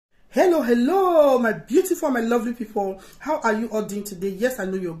Hello, hello, my beautiful, my lovely people. How are you all doing today? Yes, I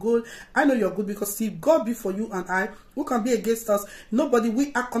know you're good. I know you're good because if God be for you and I, who can be against us? Nobody.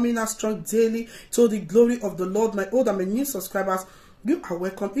 We are coming out strong daily to the glory of the Lord. My old and my new subscribers, you are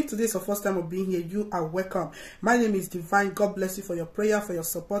welcome. If today is your first time of being here, you are welcome. My name is Divine. God bless you for your prayer, for your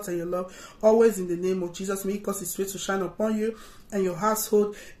support and your love. Always in the name of Jesus. May He cause His face to shine upon you and your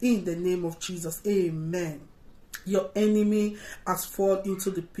household in the name of Jesus. Amen. Your enemy has fallen into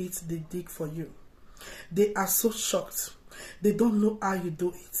the pit they dig for you. They are so shocked. They don't know how you do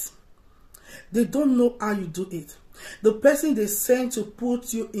it. They don't know how you do it. The person they sent to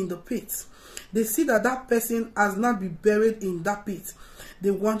put you in the pit, they see that that person has not been buried in that pit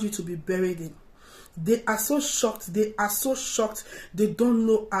they want you to be buried in. They are so shocked. They are so shocked. They don't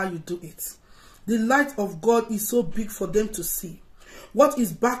know how you do it. The light of God is so big for them to see. What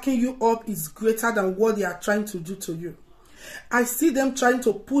is backing you up is greater than what they are trying to do to you. I see them trying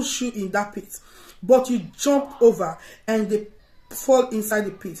to push you in that pit, but you jump over and they fall inside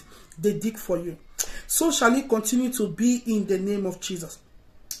the pit. They dig for you. So shall it continue to be in the name of Jesus.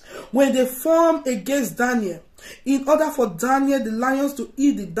 When they form against Daniel, in order for Daniel, the lions to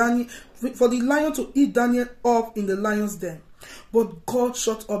eat for the lion to eat Daniel up in the lion's den, but God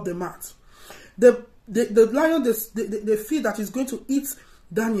shut up the mouth. The lion, the fish that is going to eat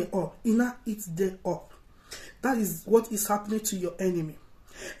Daniel up, he now eats them up. That is what is happening to your enemy.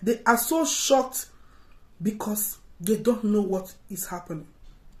 They are so shocked because they don't know what is happening.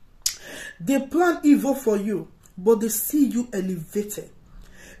 They plan evil for you, but they see you elevated.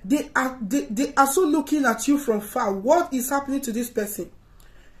 They are so looking at you from far. What is happening to this person?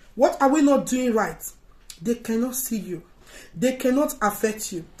 What are we not doing right? They cannot see you. They cannot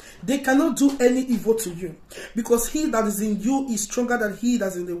affect you. They cannot do any evil to you because he that is in you is stronger than he that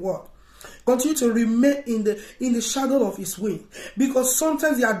is in the world. Continue to remain in the shadow of his wing, because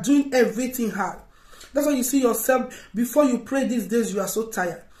sometimes you are doing everything hard. That's why you see yourself before you pray these days, you are so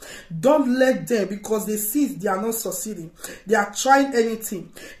tired. Don't let them, because they see they are not succeeding. They are trying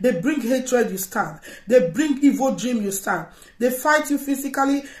anything. They bring hatred, you stand. They bring evil dream, you stand. They fight you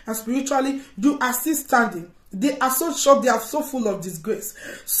physically and spiritually, you are still standing. They are so shocked, they are so full of disgrace.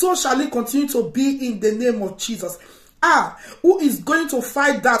 So shall it continue to be in the name of Jesus. Who is going to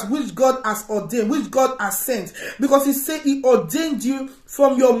fight that which God has ordained, which God has sent? Because He said He ordained you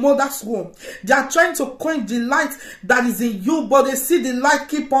from your mother's womb. They are trying to quench the light that is in you, but they see the light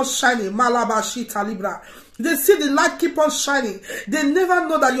keep on shining. Malabashi Talibra. They see the light keep on shining. They never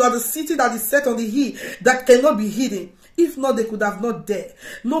know that you are the city that is set on the hill that cannot be hidden. If not, they could have not dared.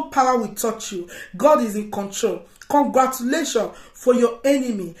 No power will touch you. God is in control. Congratulations for your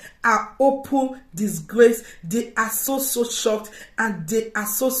enemy are open disgrace. They are so shocked and they are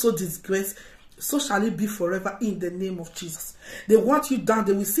so disgraced. So shall it be forever in the name of Jesus. They want you down.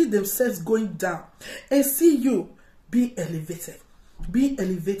 They will see themselves going down and see you be elevated. Be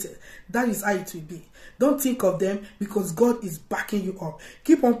elevated. That is how it will be. Don't think of them, because God is backing you up.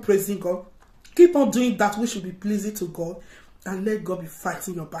 Keep on praising God. Keep on doing that which should be pleasing to God, and let God be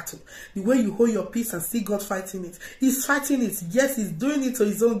fighting your battle. The way you hold your peace and see God fighting it. He's fighting it. Yes, He's doing it to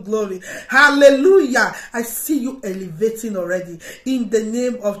His own glory. Hallelujah. I see you elevating already. In the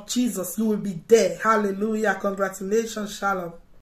name of Jesus, you will be there. Hallelujah. Congratulations. Shalom.